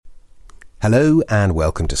Hello and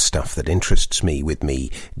welcome to Stuff That Interests Me with me,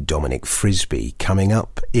 Dominic Frisby. Coming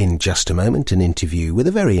up in just a moment, an interview with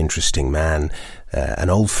a very interesting man, an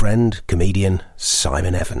old friend, comedian,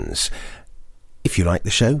 Simon Evans. If you like the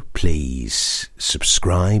show, please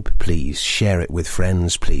subscribe, please share it with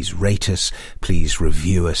friends, please rate us, please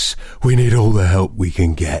review us. We need all the help we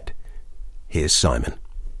can get. Here's Simon.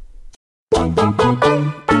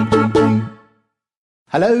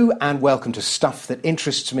 Hello and welcome to Stuff That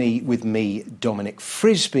Interests Me with me, Dominic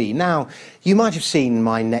Frisby. Now, you might have seen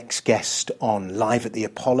my next guest on Live at the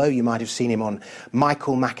Apollo. You might have seen him on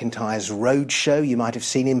Michael McIntyre's Roadshow. You might have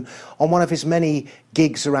seen him on one of his many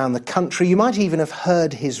gigs around the country. You might even have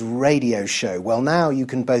heard his radio show. Well, now you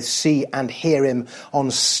can both see and hear him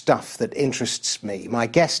on Stuff That Interests Me. My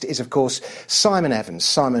guest is, of course, Simon Evans.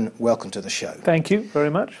 Simon, welcome to the show. Thank you very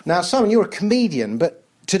much. Now, Simon, you're a comedian, but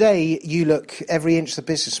today, you look every inch the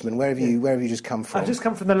businessman. Where have you just come from? I've just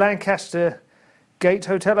come from the Lancaster Gate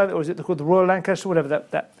Hotel, or is it called the Royal Lancaster, whatever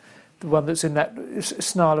that the one that's in that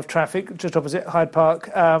snarl of traffic just opposite Hyde Park.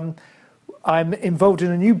 I'm involved in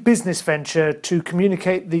a new business venture to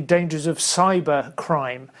communicate the dangers of cyber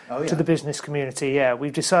crime to the business community. Yeah,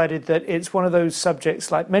 we've decided that it's one of those subjects,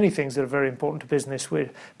 like many things that are very important to business, where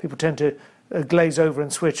people tend to glaze over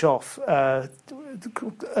and switch off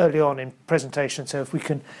early on in presentation. So if we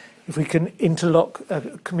can interlock a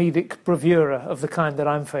comedic bravura of the kind that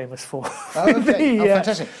I'm famous for. Oh, okay.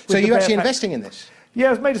 Fantastic. So you're actually investing in this?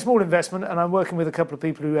 Yeah, I've made a small investment, and I'm working with a couple of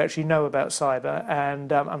people who actually know about cyber,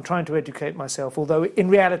 and I'm trying to educate myself, although in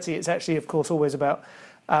reality it's actually, of course, always about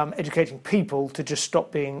educating people to just stop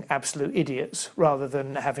being absolute idiots rather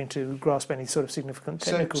than having to grasp any sort of significant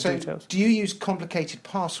technical details. Do you use complicated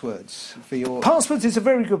passwords for your... Passwords is a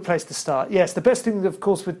very good place to start, yes. The best thing, of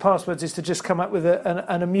course, with passwords is to just come up with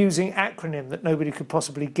an amusing acronym that nobody could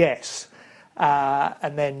possibly guess.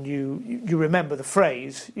 And then you remember the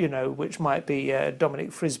phrase, which might be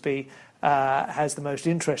Dominic Frisby has the most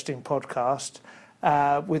interesting podcast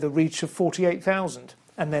with a reach of 48,000.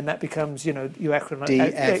 And then that becomes, you acronym...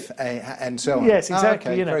 DFA and so on. Yes,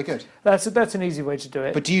 exactly. Okay, very good. That's an easy way to do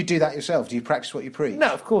it. But do you do that yourself? Do you practice what you preach?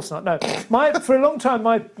 No, of course not, no. For a long time,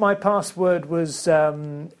 my password was...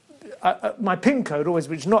 my PIN code, always,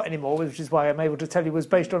 which is not anymore, which is why I'm able to tell you, was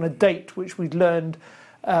based on a date which we'd learned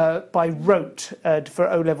by rote for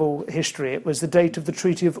O-level history. It was the date of the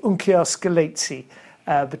Treaty of Unkiar Skeletsi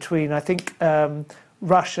between, I think...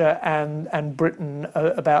 Russia and Britain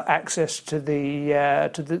about access to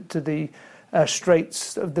the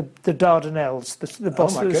straits of the Dardanelles, the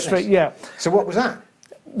Bosphorus Strait. Yeah. So what was that?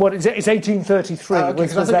 What is it? It's 1833. Oh, okay,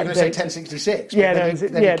 because I thought you were going to say 1066. Yeah,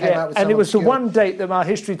 and it was the one date that my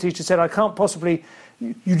history teacher said I can't possibly.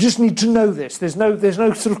 You just need to know this. There's no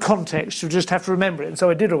sort of context. You just have to remember it. And so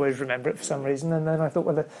I did always remember it for some reason. And then I thought,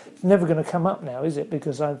 well, it's never going to come up now, is it?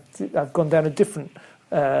 Because I've gone down a different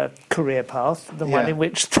career path, the one in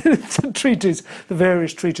which the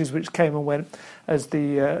various treaties which came and went as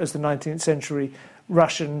the 19th century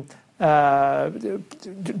Russian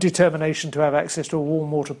determination to have access to a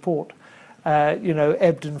warm water port,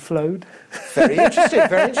 ebbed and flowed. Very interesting,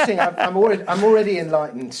 very interesting. I'm already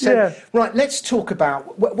enlightened. So, right, let's talk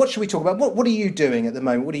about, what should we talk about? What are you doing at the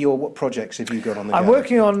moment? What projects have you got on the go? I'm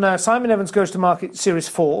working on Simon Evans Goes to Market Series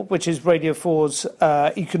 4, which is Radio 4's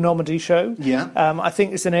economedy show. Yeah. I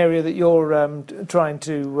think it's an area that you're trying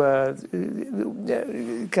to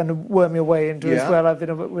kind of worm your way into as well. I've been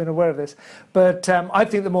aware of this. But I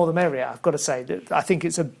think the more the merrier, I've got to say. I think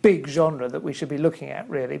it's a big genre that we should be looking at,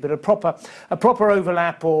 really, but a proper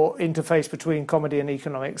overlap or interface between comedy and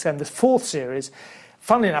economics. And the fourth series,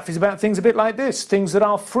 funnily enough, is about things a bit like this, things that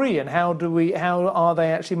are free and how are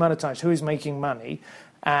they actually monetized, who is making money,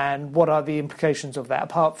 and what are the implications of that,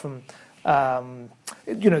 apart from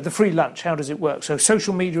the free lunch, how does it work? So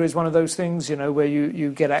social media is one of those things, where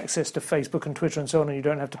you get access to Facebook and Twitter and so on, and you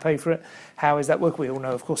don't have to pay for it. How does that work? We all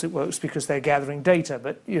know, of course, it works because they're gathering data,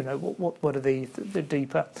 but, what are the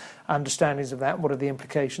deeper understandings of that? What are the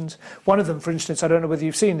implications? One of them, for instance, I don't know whether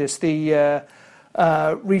you've seen this, the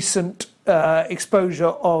recent exposure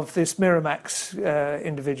of this Miramax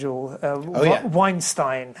individual,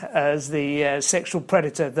 Weinstein, as the sexual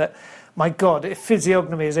predator that... My God, if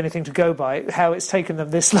physiognomy is anything to go by, how it's taken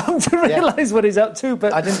them this long to realise what he's up to.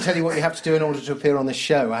 But I didn't tell you what you have to do in order to appear on this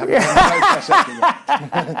show. I haven't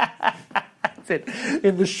That's it,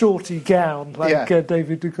 in the shorty gown, like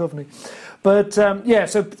David Duchovny. But,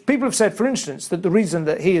 so people have said, for instance, that the reason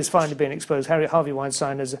that he is finally being exposed, Harvey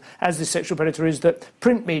Weinstein, as this sexual predator, is that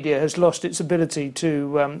print media has lost its ability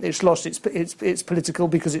to, it's lost its political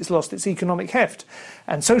because it's lost its economic heft.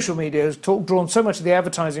 And social media has drawn so much of the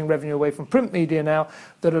advertising revenue away from print media now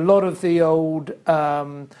that a lot of the old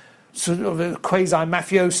sort of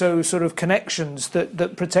quasi-mafioso sort of connections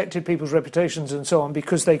that protected people's reputations and so on,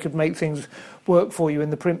 because they could make things work for you in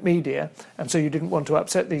the print media, and so you didn't want to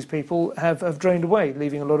upset these people, have drained away,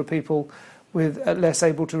 leaving a lot of people with less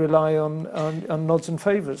able to rely on nods and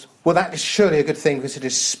favours. Well, that is surely a good thing because it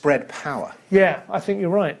has spread power. Yeah, I think you're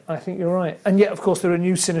right. And yet, of course, there are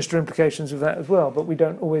new sinister implications of that as well, but we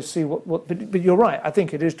don't always see what but you're right. I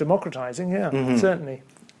think it is democratising, certainly.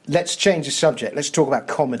 Let's change the subject. Let's talk about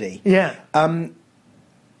comedy. Yeah. One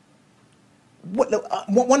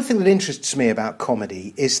thing that interests me about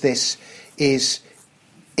comedy is it's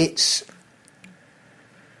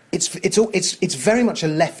very much a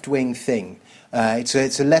left-wing thing.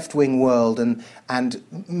 It's a left-wing world, and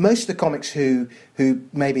most of the comics who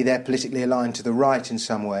maybe they're politically aligned to the right in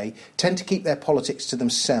some way tend to keep their politics to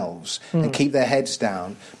themselves and keep their heads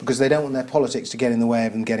down because they don't want their politics to get in the way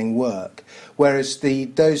of them getting work. Whereas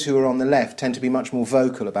those who are on the left tend to be much more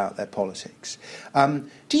vocal about their politics.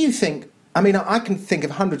 Do you think? I mean, I can think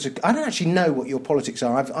of hundreds of... I don't actually know what your politics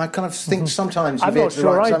are. I kind of think sometimes... I'm not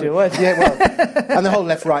sure I do. Yeah, well, and the whole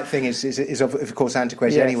left-right thing is of course,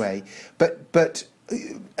 antiquated anyway. But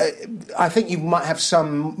I think you might have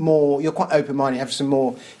some more... You're quite open-minded, you have some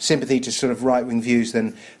more sympathy to sort of right-wing views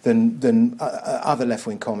than other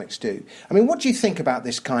left-wing comics do. I mean, what do you think about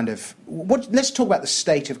this kind of... Let's talk about the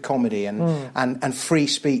state of comedy and free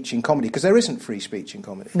speech in comedy, because there isn't free speech in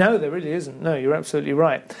comedy. No, there really isn't. No, you're absolutely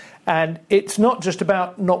right. And it's not just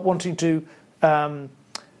about not wanting to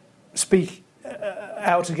speak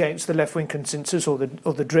out against the left-wing consensus or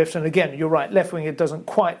the drift. And again, you're right, left-wing, it doesn't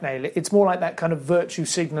quite nail it. It's more like that kind of virtue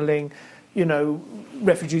signalling,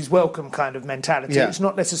 refugees welcome kind of mentality. Yeah. It's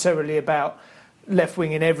not necessarily about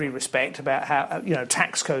left-wing in every respect, about how,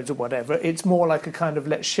 tax codes or whatever. It's more like a kind of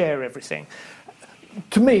let's share everything.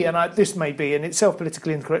 To me, and this may be in itself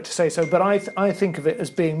politically incorrect to say so, but I think of it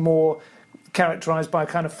as being more characterised by a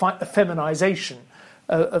kind of feminisation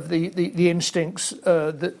of the instincts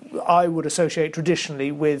that I would associate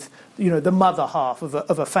traditionally with, the mother half of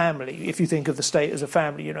a family. If you think of the state as a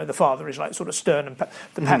family, the father is like sort of stern and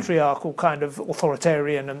the patriarchal kind of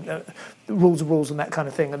authoritarian and the rules and that kind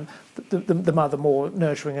of thing, and the mother more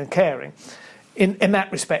nurturing and caring. In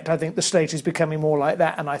that respect, I think the state is becoming more like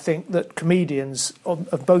that, and I think that comedians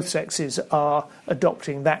of both sexes are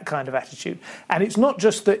adopting that kind of attitude. And it's not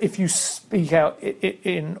just that if you speak out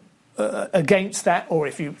in against that, or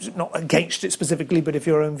if you not against it specifically, but if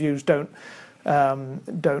your own views don't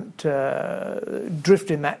drift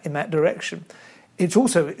in that direction. It's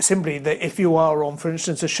also simply that if you are on, for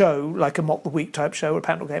instance, a show like a Mock the Week type show or a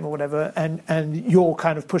panel game or whatever, and you're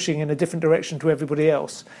kind of pushing in a different direction to everybody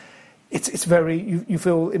else. It's very, you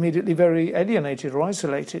feel immediately very alienated or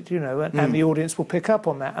isolated, and the audience will pick up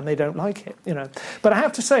on that and they don't like it, But I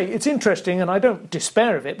have to say, it's interesting, and I don't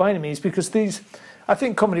despair of it by any means, because I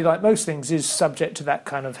think comedy, like most things, is subject to that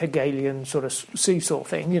kind of Hegelian sort of seesaw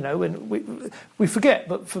thing, and we forget,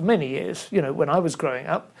 but for many years, when I was growing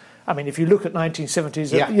up, I mean, if you look at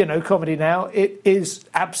 1970s, comedy now, it is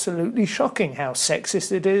absolutely shocking how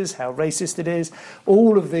sexist it is, how racist it is,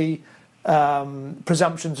 all of the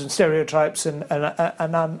presumptions and stereotypes and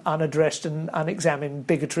unaddressed and unexamined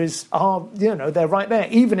bigotries are, they're right there.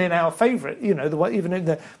 Even in our favourite, even in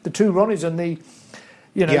the two Ronnies and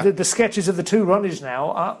the sketches of the two Ronnies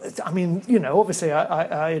now. Obviously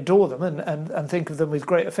I adore them and think of them with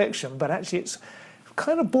great affection, but actually it's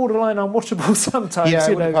kind of borderline unwatchable sometimes. Yeah,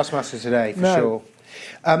 it wouldn't pass muster today, for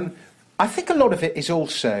sure. I think a lot of it is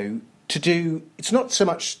also to do, it's not so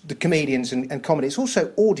much the comedians and comedy, it's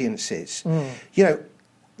also audiences.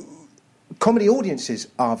 Comedy audiences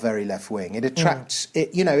are very left-wing. It attracts, I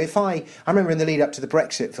remember in the lead-up to the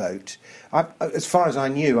Brexit vote, as far as I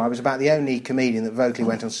knew, I was about the only comedian that vocally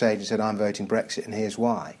went on stage and said, I'm voting Brexit and here's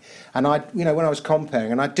why. And when I was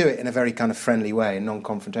comparing, and I'd do it in a very kind of friendly way and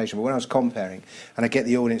non-confrontational, but when I was comparing and I'd get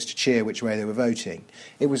the audience to cheer which way they were voting,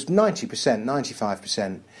 it was 90%,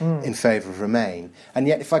 95% in favour of Remain. And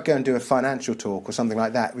yet if I go and do a financial talk or something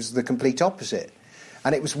like that, it was the complete opposite.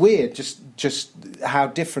 And it was weird just how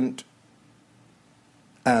different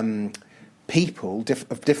people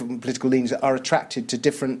of different political leanings are attracted to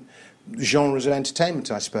different genres of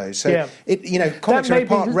entertainment, I suppose. So, comics are in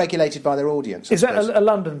part regulated by their audience. Is that a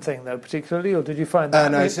London thing, though, particularly, or did you find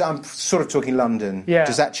that? No, I'm sort of talking London. Yeah.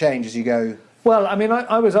 Does that change as you go? Well, I mean,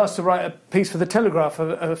 I was asked to write a piece for The Telegraph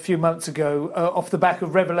a few months ago off the back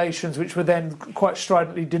of revelations which were then quite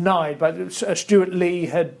stridently denied. But Stuart Lee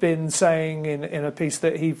had been saying in a piece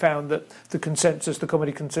that he found that the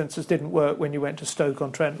comedy consensus didn't work when you went to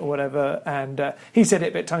Stoke-on-Trent or whatever. And he said it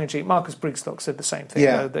a bit tongue-in-cheek. Marcus Brigstock said the same thing,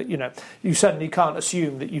 though, that, you suddenly can't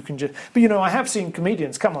assume that you can just... But, I have seen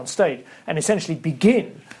comedians come on stage and essentially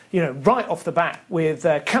begin, right off the bat with,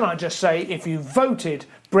 can I just say, if you voted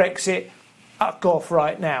Brexit... Fuck off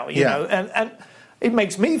right now, know, and it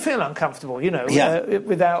makes me feel uncomfortable,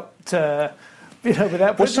 without prejudice.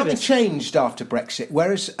 Well, something changed after Brexit,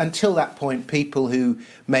 whereas until that point, people who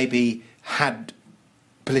maybe had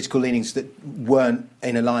political leanings that weren't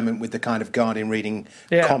in alignment with the kind of Guardian reading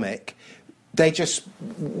comic, they just,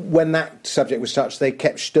 when that subject was touched, they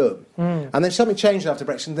kept stum. And then something changed after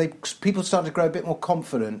Brexit, and people started to grow a bit more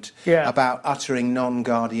confident about uttering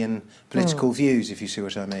non-Guardian political views, if you see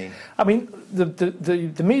what I mean. I mean,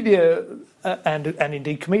 the media and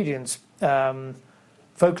indeed comedians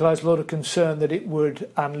vocalised a lot of concern that it would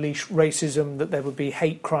unleash racism, that there would be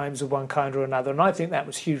hate crimes of one kind or another, and I think that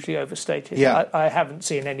was hugely overstated. I haven't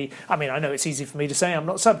seen any... I mean, I know it's easy for me to say, I'm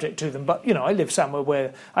not subject to them, but, I live somewhere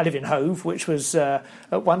where... I live in Hove, which was at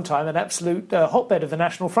one time an absolute hotbed of the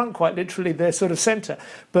National Front, quite literally their sort of centre.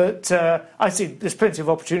 But I see there's plenty of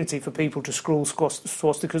opportunity for people to scrawl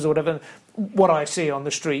swastikas or whatever. What I see on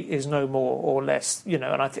the street is no more or less,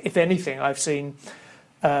 and if anything, I've seen...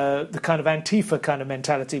 the kind of Antifa kind of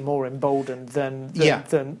mentality more emboldened than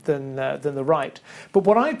the right. But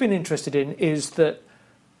what I've been interested in is that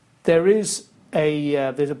there's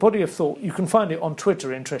a body of thought. You can find it on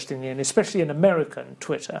Twitter, interestingly, and especially in American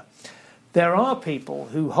Twitter. There are people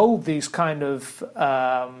who hold these kind of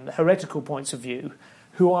heretical points of view,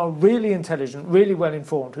 who are really intelligent, really well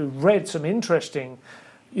informed, who've read some interesting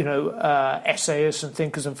essayists and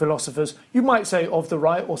thinkers and philosophers, you might say of the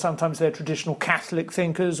right, or sometimes they're traditional Catholic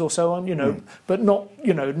thinkers or so on, but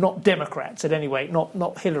not Democrats at any rate,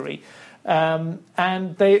 not Hillary.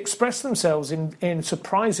 And they express themselves in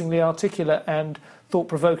surprisingly articulate and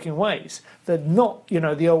thought-provoking ways. They're not,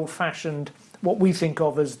 the old-fashioned, what we think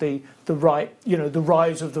of as the right, the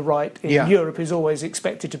rise of the right in Europe is always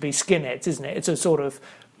expected to be skinheads, isn't it? It's a sort of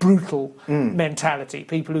brutal mentality,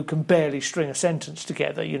 people who can barely string a sentence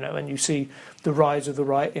together, and you see the rise of the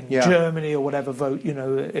right in Germany or whatever vote,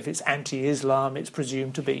 if it's anti-Islam, it's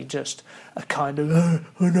presumed to be just a kind of,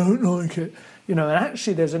 I don't like it, and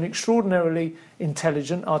actually there's an extraordinarily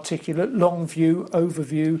intelligent, articulate, long view,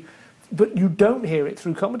 overview, but you don't hear it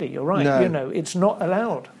through comedy, you're right, No. It's not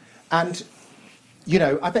allowed. And,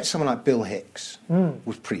 I bet someone like Bill Hicks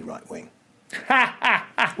was pretty right-wing.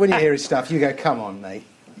 When you hear his stuff, you go, come on, mate.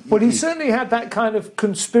 Well, he certainly had that kind of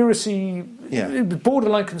conspiracy,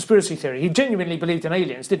 borderline conspiracy theory. He genuinely believed in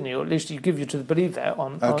aliens, didn't he? Or at least he give you to believe that.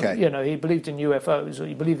 He believed in UFOs, or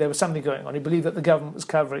he believed there was something going on. He believed that the government was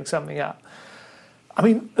covering something up. I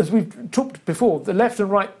mean, as we've talked before, the left and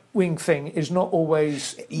right wing thing is not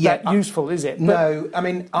always that useful, is it? No, I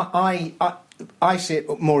mean, I see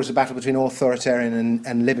it more as a battle between authoritarian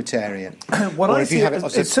and libertarian. I see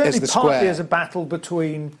it's certainly partly as a battle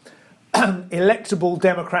between electable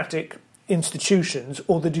democratic institutions,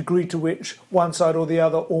 or the degree to which one side or the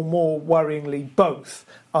other, or more worryingly both,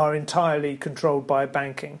 are entirely controlled by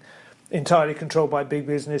banking, entirely controlled by big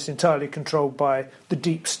business, entirely controlled by the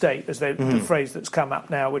deep state, as the phrase that's come up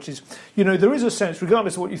now, which is, there is a sense,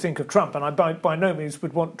 regardless of what you think of Trump, and I by no means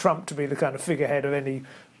would want Trump to be the kind of figurehead of any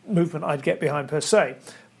movement I'd get behind per se,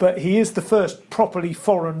 but he is the first properly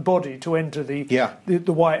foreign body to enter the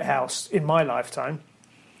White House in my lifetime.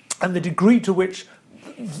 And the degree to which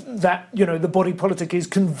that, the body politic is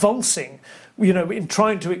convulsing, in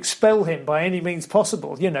trying to expel him by any means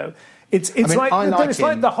possible, it's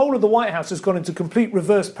like the whole of the White House has gone into complete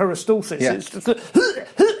reverse peristalsis. Yeah. It's just,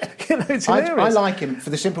 it's hilarious. I like him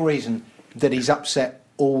for the simple reason that he's upset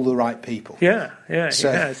all the right people. Yeah, he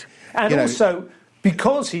has. And also,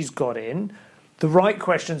 because he's got in, the right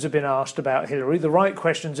questions have been asked about Hillary. The right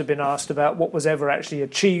questions have been asked about what was ever actually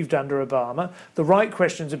achieved under Obama. The right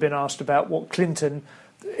questions have been asked about what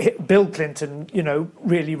Bill Clinton,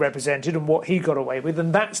 really represented and what he got away with.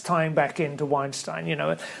 And that's tying back into Weinstein,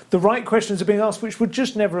 The right questions are being asked, which would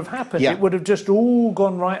just never have happened. Yeah. It would have just all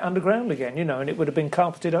gone right underground again, and it would have been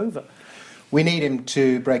carpeted over. We need him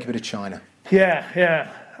to break a bit of China.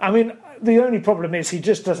 Yeah. I mean, the only problem is he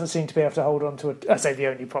just doesn't seem to be able to hold on to I say the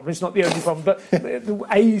only problem, it's not the only problem, but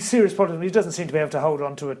a serious problem, he doesn't seem to be able to hold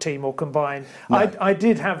on to a team or combine. No. I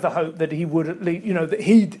did have the hope that he would at least, that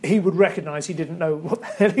he would recognise he didn't know what the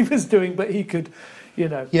hell he was doing, but he could,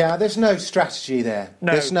 Yeah, there's no strategy there.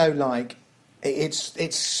 No. There's no,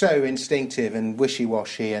 It's so instinctive and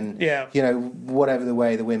wishy-washy, and you know, whatever the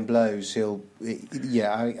way the wind blows, he'll.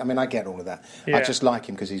 I mean, I get all of that. Yeah. I just like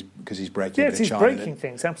him because he's breaking. Yes, he's breaking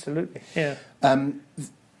things. Absolutely. Yeah.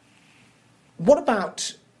 What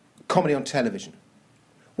about comedy on television?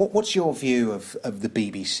 What's your view of the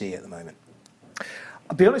BBC at the moment?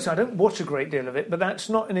 I'll be honest, I don't watch a great deal of it, but that's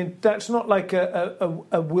not like a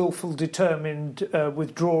willful, determined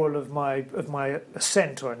withdrawal of my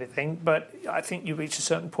assent or anything. But I think you reach a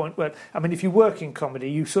certain point where, I mean, if you work in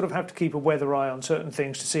comedy, you sort of have to keep a weather eye on certain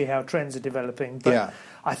things to see how trends are developing. But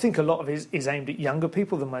I think a lot of it is aimed at younger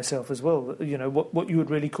people than myself as well. You know, what you would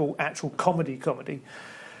really call actual comedy.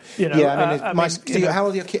 You know, how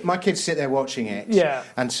old are your kids? My kids sit there watching it,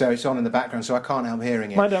 and so it's on in the background, so I can't help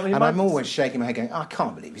hearing it. I'm always shaking my head going, I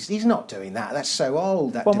can't believe he's not doing that. That's so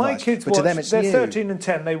old, that device. My kids watch, to them it's they're new. 13 and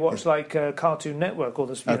 10, they watch like Cartoon Network or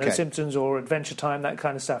the Simpsons or Adventure Time, that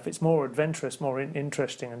kind of stuff. It's more adventurous, more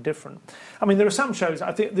interesting and different. I mean, there are some shows,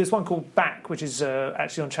 I think there's one called Back, which is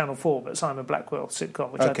actually on Channel 4, but Simon Blackwell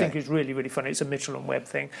sitcom, which I think is really, really funny. It's a Mitchell and Webb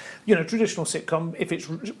thing. You know, traditional sitcom, if it's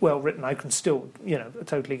well written, I can still, you know,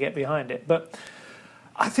 totally get behind it. But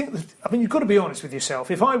I think you've got to be honest with yourself.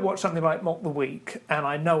 If I watch something like Mock the Week and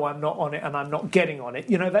I know I'm not on it and I'm not getting on it,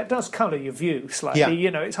 you know, that does colour your view slightly. Yeah. You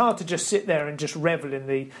know, it's hard to just sit there and just revel in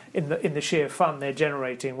the sheer fun they're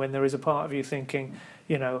generating when there is a part of you thinking,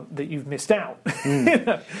 you know, that you've missed out. You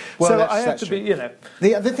know? Well, so I have to be, you know.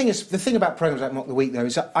 The thing about programmes like Mock the Week though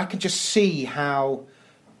is that I can just see how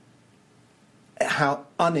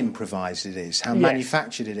unimprovised it is, how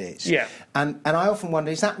manufactured it is. Yeah. And I often wonder,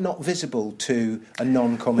 is that not visible to a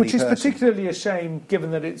non-comedy person? Which is particularly a shame, given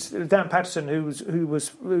that it's Dan Patterson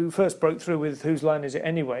who first broke through with Whose Line Is It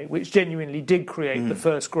Anyway, which genuinely did create the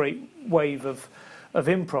first great wave of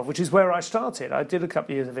improv, which is where I started. I did a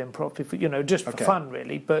couple of years of improv, you know, just for fun,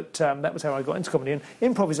 really. But that was how I got into comedy. And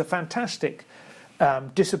improv is a fantastic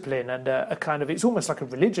discipline and a kind of, it's almost like a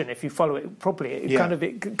religion if you follow it properly.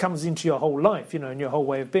 It comes into your whole life, you know, and your whole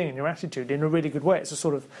way of being and your attitude in a really good way. It's a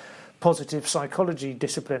sort of positive psychology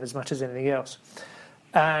discipline as much as anything else.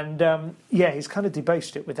 And he's kind of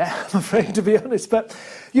debased it with that, I'm afraid, to be honest. But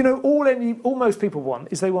you know, all most people want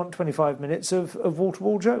is they want 25 minutes of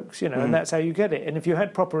wall-to-wall jokes, you know, and that's how you get it. And if you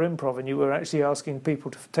had proper improv and you were actually asking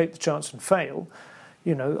people to take the chance and fail,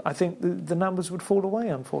 you know, I think the numbers would fall away,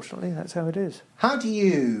 unfortunately. That's how it is. How do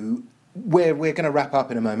you... We're going to wrap up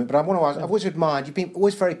in a moment, but I want to ask, I've always admired, you've been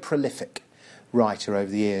always very prolific writer over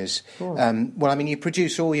the years. Sure. Well, I mean, you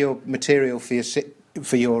produce all your material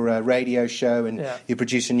for your radio show, and you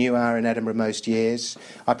produce a new hour in Edinburgh most years.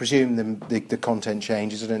 I presume the content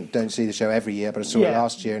changes. I don't see the show every year, but I saw it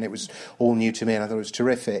last year and it was all new to me and I thought it was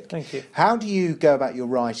terrific. Thank you. How do you go about your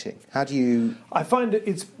writing? How do you... I find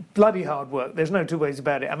it's bloody hard work. There's no two ways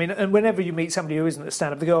about it. I mean, and whenever you meet somebody who isn't a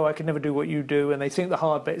stand-up, they go, I can never do what you do, and they think the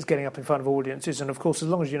hard bit is getting up in front of audiences. And of course, as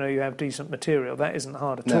long as you know you have decent material, that isn't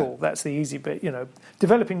hard at all. That's the easy bit, you know,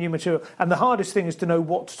 developing new material. And the hardest thing is to know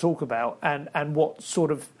what to talk about and what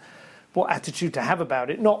sort of... what attitude to have about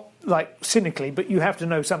it, not like cynically, but you have to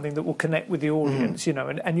know something that will connect with the audience, you know,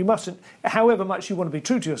 and you mustn't, however much you want to be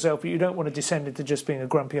true to yourself, but you don't want to descend into just being a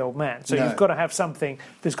grumpy old man. So you've got to have something,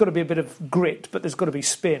 there's got to be a bit of grit, but there's got to be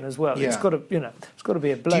spin as well. It's got to, you know, it's got to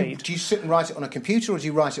be a blade. Do you sit and write it on a computer, or do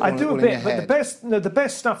you write it all in your head? I do a bit, but the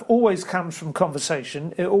best stuff always comes from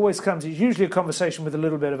conversation. It always comes, it's usually a conversation with a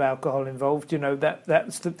little bit of alcohol involved, you know,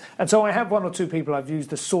 and so I have one or two people I've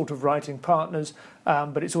used as sort of writing partners,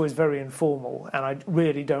 but it's always very informal, and I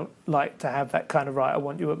really don't like to have that kind of I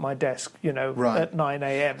want you at my desk, you know, at 9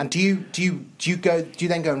 a.m. And do you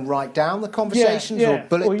then go and write down the conversations or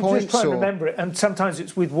bullet points? Or you just try and remember it. And sometimes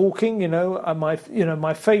it's with walking, you know.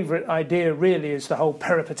 My favourite idea really is the whole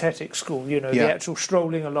peripatetic school, you know, the actual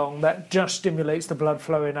strolling along. That just stimulates the blood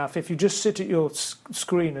flow enough. If you just sit at your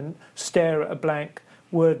screen and stare at a blank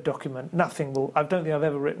Word document, nothing will... I don't think I've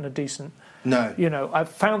ever written a decent... No. You know, I've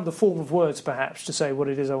found the form of words perhaps to say what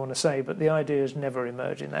it is I want to say, but the ideas never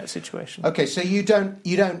emerge in that situation. Okay, so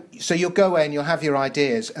so you'll go away and you'll have your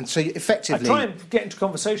ideas, and so effectively... I try and get into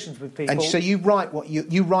conversations with people. And so you write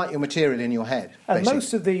you write your material in your head, and basically.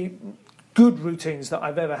 Most of the good routines that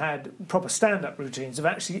I've ever had, proper stand-up routines, have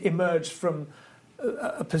actually emerged from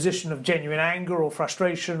a position of genuine anger or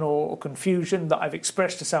frustration or confusion that I've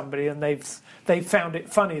expressed to somebody, and they've found it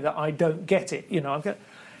funny that I don't get it. You know, I'm going,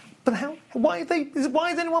 but how? Why is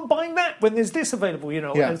anyone buying that when there's this available? You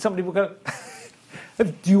know, and somebody will go,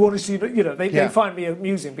 do you want to see? You know, they find me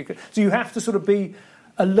amusing because so you have to sort of be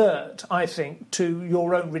alert, I think, to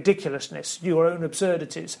your own ridiculousness, your own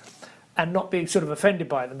absurdities. and not be sort of offended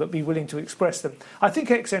by them, but be willing to express them. I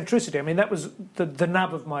think eccentricity, I mean, that was the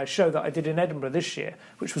nub of my show that I did in Edinburgh this year,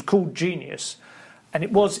 which was called Genius. And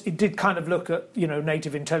it did kind of look at,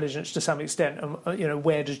 native intelligence to some extent, and,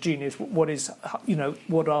 where does genius, what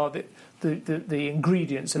are the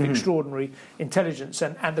ingredients of extraordinary intelligence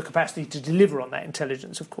and the capacity to deliver on that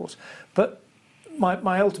intelligence, of course. But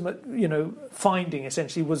my ultimate, finding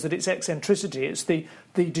essentially was that it's eccentricity, it's the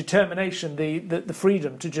determination, the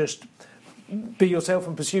freedom to just be yourself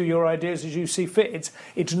and pursue your ideas as you see fit.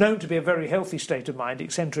 It's known to be a very healthy state of mind.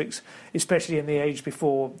 Eccentrics, especially in the age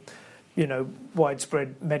before,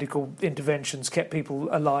 widespread medical interventions kept people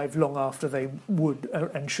alive long after they would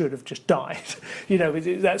and should have just died.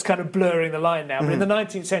 That's kind of blurring the line now. But in the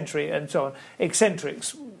 19th century and so on,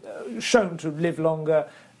 eccentrics shown to live longer,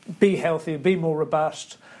 be healthier, be more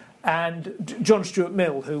robust. And John Stuart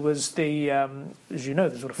Mill, who was as you know,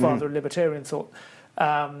 the sort of father of libertarian thought,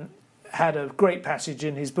 had a great passage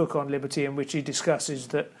in his book on liberty in which he discusses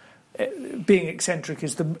that being eccentric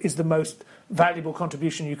is the most valuable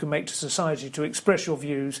contribution you can make to society, to express your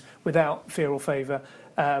views without fear or favour,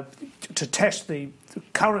 to test the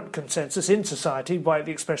current consensus in society by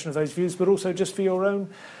the expression of those views, but also just for your own,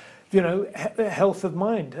 health of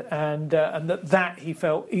mind. And that he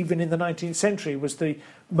felt, even in the 19th century, was the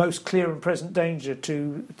most clear and present danger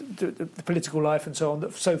to the political life and so on,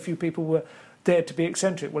 that so few people were dared to be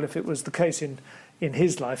eccentric. Well, if it was the case in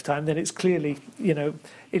his lifetime, then it's clearly,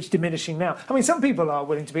 it's diminishing now. I mean, some people are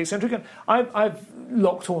willing to be eccentric. And I've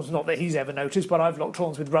locked horns, not that he's ever noticed, but I've locked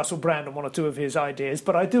horns with Russell Brand on one or two of his ideas.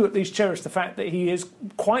 But I do at least cherish the fact that he is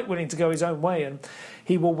quite willing to go his own way. And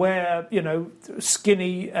he will wear,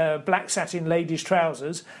 skinny black satin ladies'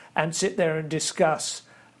 trousers and sit there and discuss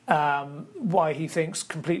why he thinks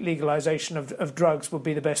complete legalisation of drugs would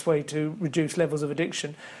be the best way to reduce levels of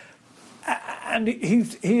addiction. And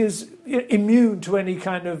he is immune to any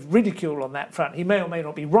kind of ridicule on that front. He may or may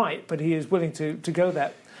not be right, but he is willing to go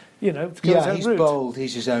that, to go his own he's route. Bold.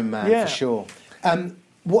 He's his own man, for sure.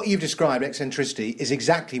 What you've described, eccentricity, is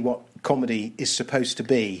exactly what comedy is supposed to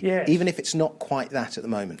be, even if it's not quite that at the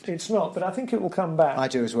moment. It's not, but I think it will come back. I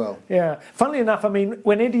do as well. Yeah. Funnily enough, I mean,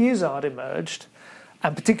 when Eddie Izzard emerged,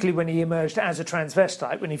 and particularly when he emerged as a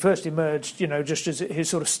transvestite, when he first emerged, just as his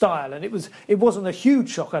sort of style, and it wasn't a huge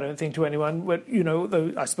shock, I don't think, to anyone.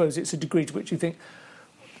 Though I suppose it's a degree to which you think,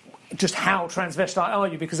 just how transvestite are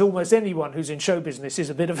you? Because almost anyone who's in show business is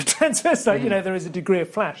a bit of a transvestite. There is a degree of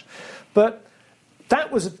flash, but that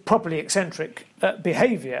was a properly eccentric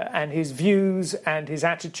behaviour, and his views and his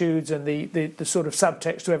attitudes and the sort of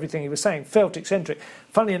subtext to everything he was saying felt eccentric.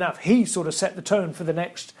 Funnily enough, he sort of set the tone for the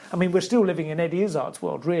next... I mean, we're still living in Eddie Izzard's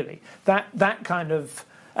world, really. That kind of...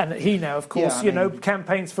 And he now, of course,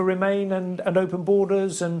 campaigns for Remain and open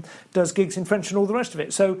borders and does gigs in French and all the rest of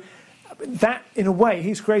it. So that, in a way,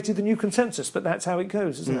 he's created the new consensus, but that's how it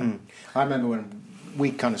goes, isn't it? I remember when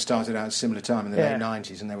we kind of started out at a similar time in the late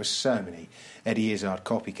 90s, and there were so many Eddie Izzard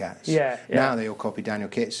copycats. Now they all copy Daniel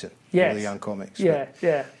Kitson, all the young comics.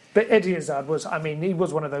 But Eddie Izzard he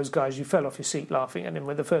was one of those guys you fell off your seat laughing at him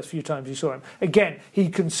when the first few times you saw him. Again, he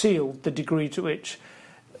concealed the degree to which,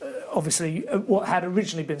 obviously, what had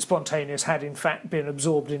originally been spontaneous had in fact been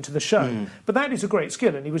absorbed into the show. But that is a great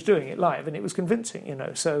skill, and he was doing it live, and it was convincing,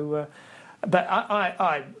 So... But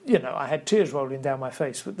I had tears rolling down my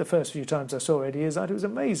face the first few times I saw Eddie Izzard. It was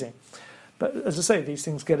amazing. But as I say, these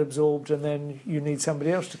things get absorbed, and then you need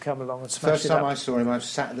somebody else to come along and smash it up. First time I saw him, I was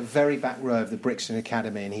sat at the very back row of the Brixton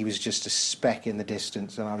Academy, and he was just a speck in the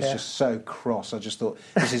distance, and I was just so cross. I just thought,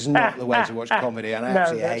 this is not the way to watch comedy, and I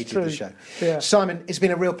absolutely hated the show. Yeah. Simon, it's been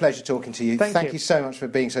a real pleasure talking to you. Thank you so much for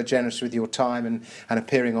being so generous with your time and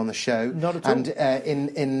appearing on the show. Not at all. And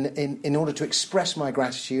in order to express my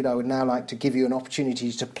gratitude, I would now like to give you an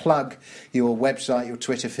opportunity to plug your website, your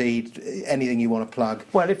Twitter feed, anything you want to plug.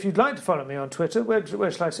 Well, if you'd like to follow me on Twitter, where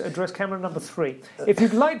shall I address camera number 3? If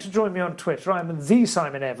you'd like to join me on Twitter, I'm the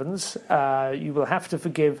Simon Evans. You will have to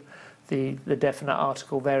forgive the definite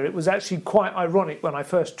article there. It was actually quite ironic when I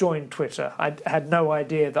first joined Twitter. I had no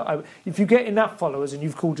idea that if you get enough followers and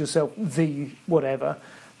you've called yourself the whatever,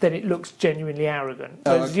 then it looks genuinely arrogant.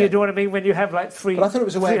 You know what I mean? When you have like 3... But I thought it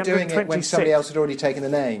was a way of doing it when somebody else had already taken the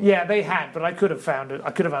name. Yeah, they had, but I could have found it. I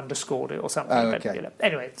could have underscored it or something. Okay. But,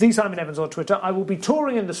 anyway, the Simon Evans on Twitter. I will be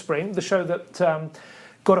touring in the spring, the show that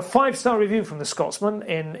got a 5-star review from the Scotsman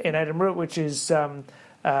in Edinburgh, which is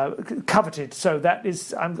coveted. So that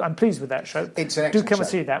is, I'm pleased with that show. It's an excellent Do come show. and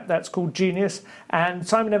see that. That's called Genius. And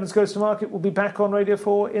Simon Evans Goes to Market will be back on Radio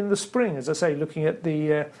 4 in the spring, as I say, looking at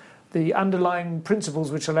the underlying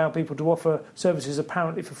principles which allow people to offer services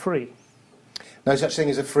apparently for free. No such thing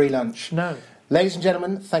as a free lunch. No. Ladies and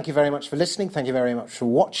gentlemen, thank you very much for listening. Thank you very much for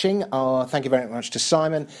watching. Thank you very much to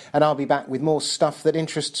Simon. And I'll be back with more stuff that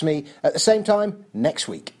interests me at the same time next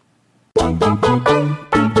week.